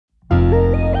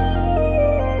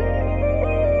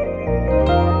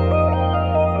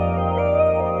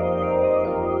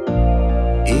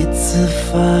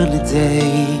funny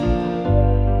day.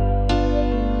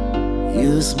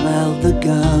 You smell the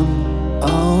gum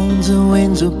on the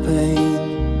window pane.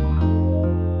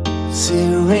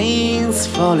 See rain's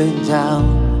falling down.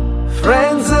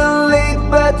 Friends are late,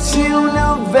 but you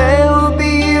know they'll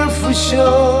be here for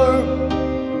sure.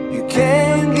 You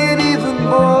can't get even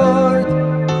bored.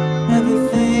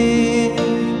 Everything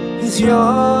is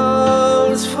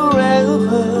yours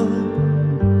forever.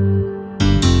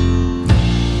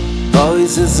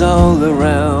 Voices all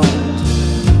around,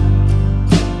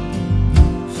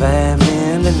 family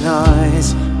and the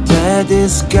noise.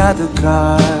 Daddy's got a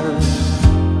car.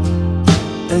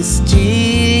 A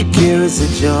sticker is a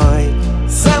joy.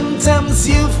 Sometimes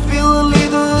you feel a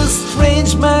little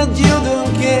strange, but you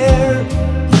don't care.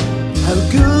 A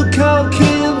good cock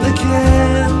in the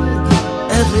can.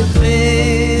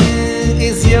 Everything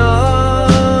is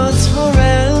yours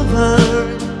forever.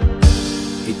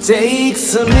 It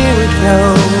takes a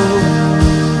miracle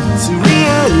to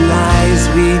realize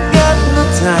we got no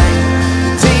time.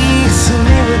 It takes a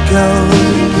miracle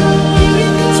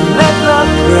to let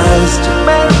love cross to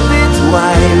make it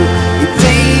wild. It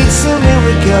takes a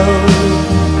miracle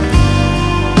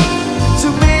to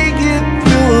make it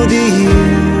through the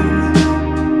years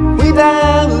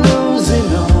without losing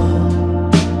all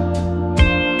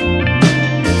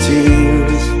the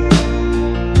tears.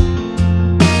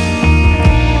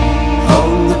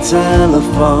 On the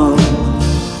telephone,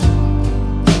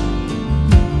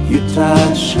 you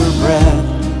touch your breath.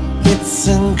 It's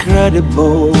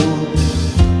incredible.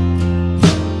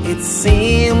 It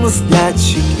seems that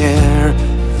you care.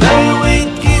 Throwing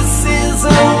kisses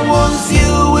on ones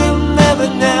you will never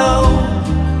know.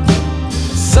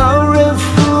 Sorrow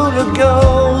full of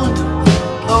gold,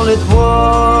 all it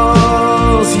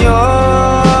was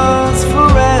yours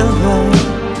forever.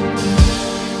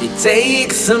 It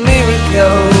takes a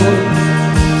miracle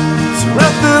to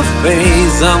wrap the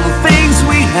face on the things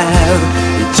we have.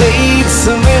 It takes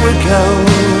a miracle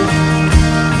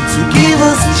to give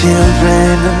us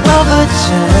children another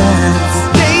chance.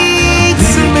 Takes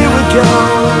a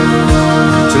miracle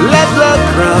to let love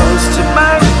cross to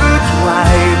my foot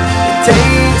wide. It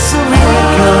takes a miracle